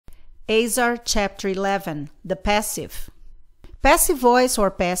Azar chapter 11, the passive. Passive voice or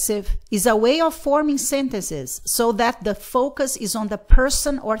passive is a way of forming sentences so that the focus is on the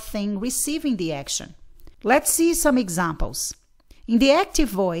person or thing receiving the action. Let's see some examples. In the active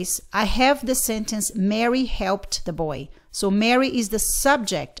voice, I have the sentence Mary helped the boy. So Mary is the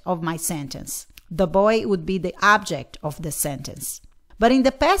subject of my sentence. The boy would be the object of the sentence. But in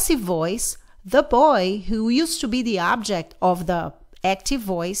the passive voice, the boy, who used to be the object of the active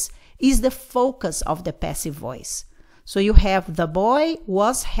voice, is the focus of the passive voice. So you have the boy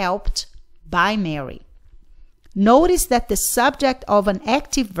was helped by Mary. Notice that the subject of an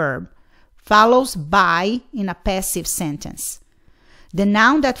active verb follows by in a passive sentence. The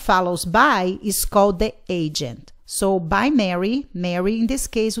noun that follows by is called the agent. So by Mary, Mary in this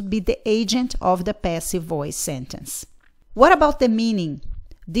case would be the agent of the passive voice sentence. What about the meaning?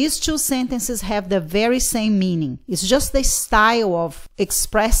 These two sentences have the very same meaning. It's just the style of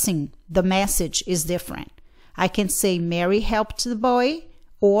expressing the message is different. I can say Mary helped the boy,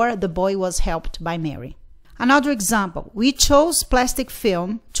 or the boy was helped by Mary. Another example, we chose plastic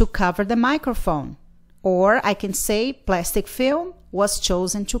film to cover the microphone. Or I can say plastic film was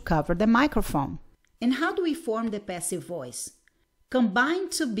chosen to cover the microphone. And how do we form the passive voice?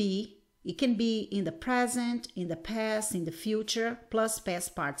 Combined to be, it can be in the present, in the past, in the future, plus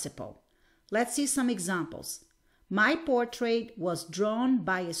past participle. Let's see some examples. My portrait was drawn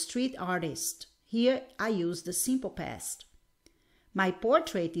by a street artist. Here I use the simple past. My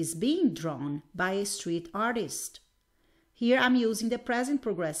portrait is being drawn by a street artist. Here I'm using the present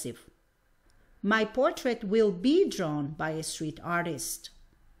progressive. My portrait will be drawn by a street artist.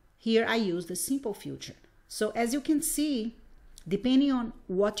 Here I use the simple future. So as you can see, depending on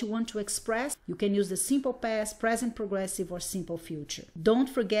what you want to express, you can use the simple past, present progressive, or simple future. Don't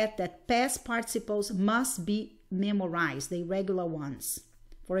forget that past participles must be memorized, the irregular ones.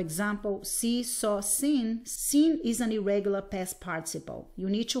 For example, see, saw, seen. Seen is an irregular past participle. You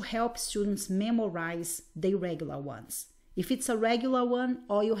need to help students memorize the irregular ones. If it's a regular one,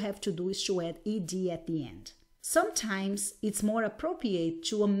 all you have to do is to add ed at the end. Sometimes it's more appropriate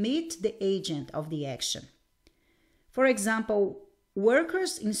to omit the agent of the action. For example,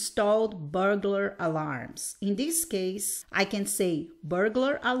 workers installed burglar alarms. In this case, I can say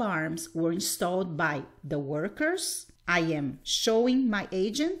burglar alarms were installed by the workers. I am showing my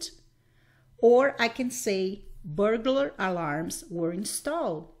agent. Or I can say burglar alarms were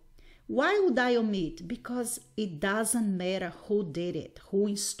installed. Why would I omit? Because it doesn't matter who did it, who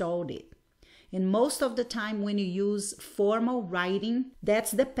installed it. And most of the time when you use formal writing,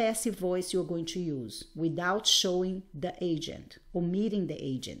 that's the passive voice you're going to use without showing the agent, omitting the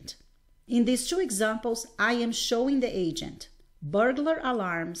agent. In these two examples, I am showing the agent. Burglar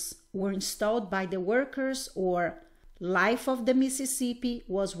alarms were installed by the workers, or Life of the Mississippi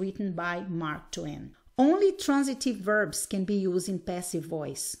was written by Mark Twain. Only transitive verbs can be used in passive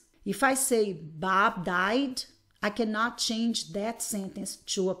voice. If I say Bob died, I cannot change that sentence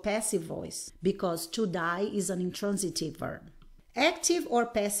to a passive voice because to die is an intransitive verb. Active or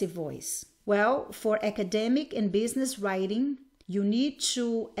passive voice? Well, for academic and business writing, you need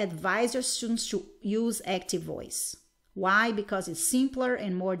to advise your students to use active voice. Why? Because it's simpler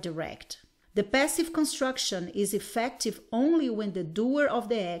and more direct. The passive construction is effective only when the doer of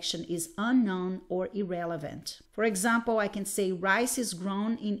the action is unknown or irrelevant. For example, I can say rice is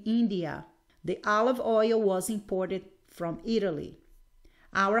grown in India. The olive oil was imported from Italy.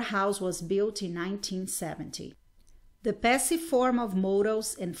 Our house was built in 1970. The passive form of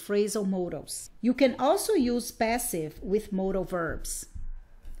modals and phrasal modals. You can also use passive with modal verbs.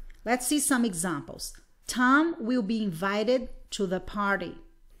 Let's see some examples. Tom will be invited to the party.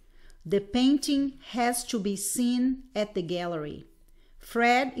 The painting has to be seen at the gallery.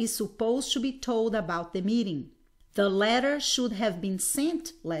 Fred is supposed to be told about the meeting. The letter should have been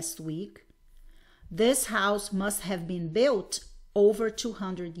sent last week. This house must have been built over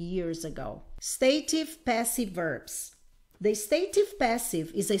 200 years ago. Stative passive verbs. The stative passive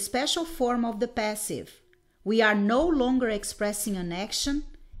is a special form of the passive. We are no longer expressing an action.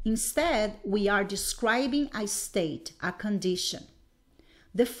 Instead, we are describing a state, a condition.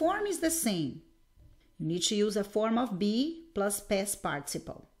 The form is the same. You need to use a form of be plus past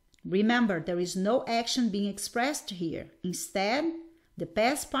participle. Remember, there is no action being expressed here. Instead, the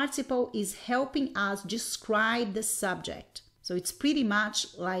past participle is helping us describe the subject. So it's pretty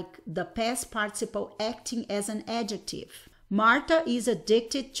much like the past participle acting as an adjective. Martha is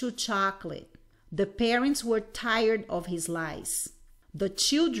addicted to chocolate. The parents were tired of his lies. The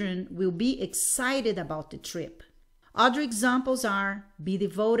children will be excited about the trip. Other examples are be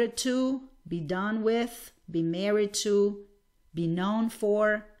devoted to, be done with, be married to, be known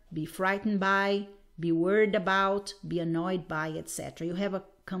for, be frightened by, be worried about, be annoyed by, etc. You have a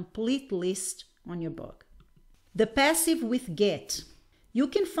complete list on your book. The passive with get. You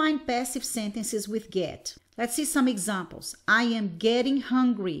can find passive sentences with get. Let's see some examples. I am getting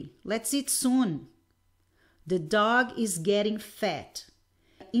hungry. Let's eat soon. The dog is getting fat.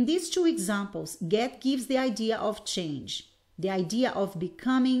 In these two examples, get gives the idea of change, the idea of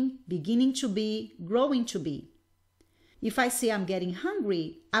becoming, beginning to be, growing to be. If I say I'm getting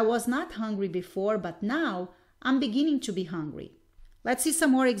hungry, I was not hungry before, but now I'm beginning to be hungry. Let's see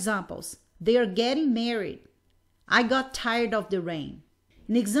some more examples. They are getting married. I got tired of the rain.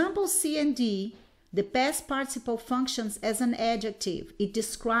 In examples C and D, the past participle functions as an adjective. It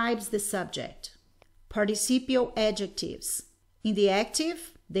describes the subject. Participial adjectives. In the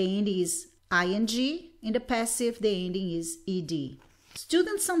active, the ending is ing. In the passive, the ending is ed.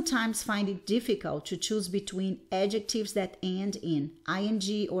 Students sometimes find it difficult to choose between adjectives that end in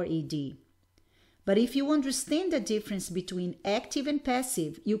ing or ed. But if you understand the difference between active and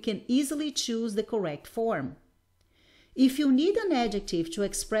passive, you can easily choose the correct form. If you need an adjective to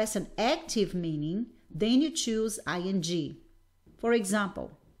express an active meaning, then you choose ing. For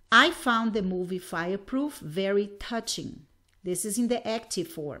example, I found the movie Fireproof very touching. This is in the active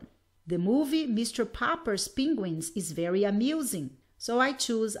form. The movie Mr. Popper's Penguins is very amusing, so I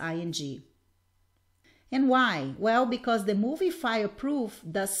choose ing. And why? Well, because the movie Fireproof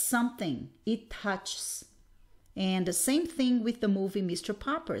does something. It touches. And the same thing with the movie Mr.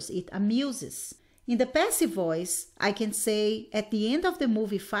 Popper's. It amuses. In the passive voice, I can say, at the end of the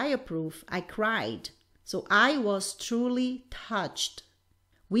movie Fireproof, I cried. So I was truly touched.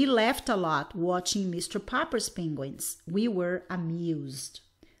 We laughed a lot watching Mr. Popper's Penguins. We were amused.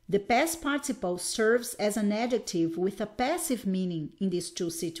 The past participle serves as an adjective with a passive meaning in these two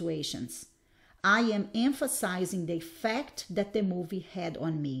situations. I am emphasizing the effect that the movie had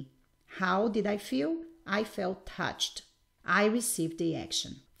on me. How did I feel? I felt touched. I received the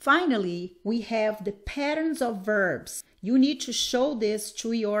action. Finally, we have the patterns of verbs. You need to show this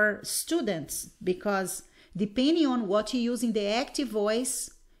to your students because depending on what you use in the active voice,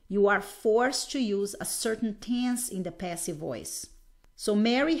 you are forced to use a certain tense in the passive voice. So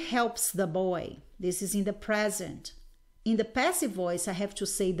Mary helps the boy. This is in the present. In the passive voice, I have to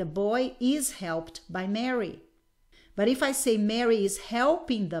say the boy is helped by Mary. But if I say Mary is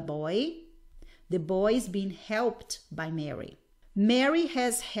helping the boy is being helped by Mary. Mary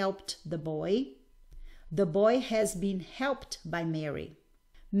has helped the boy has been helped by Mary.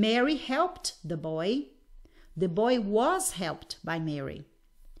 Mary helped the boy was helped by Mary.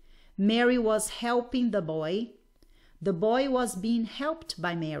 Mary was helping the boy was being helped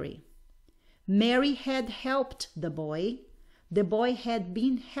by Mary. Mary had helped the boy had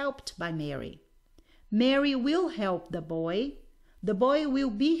been helped by Mary. Mary will help the boy will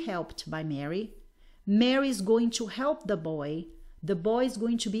be helped by Mary. Mary is going to help the boy is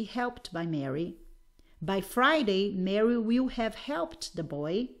going to be helped by Mary. By Friday, Mary will have helped the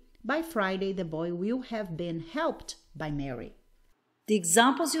boy. By Friday, the boy will have been helped by Mary. The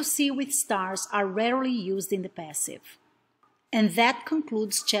examples you see with stars are rarely used in the passive. And that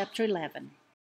concludes Chapter 11.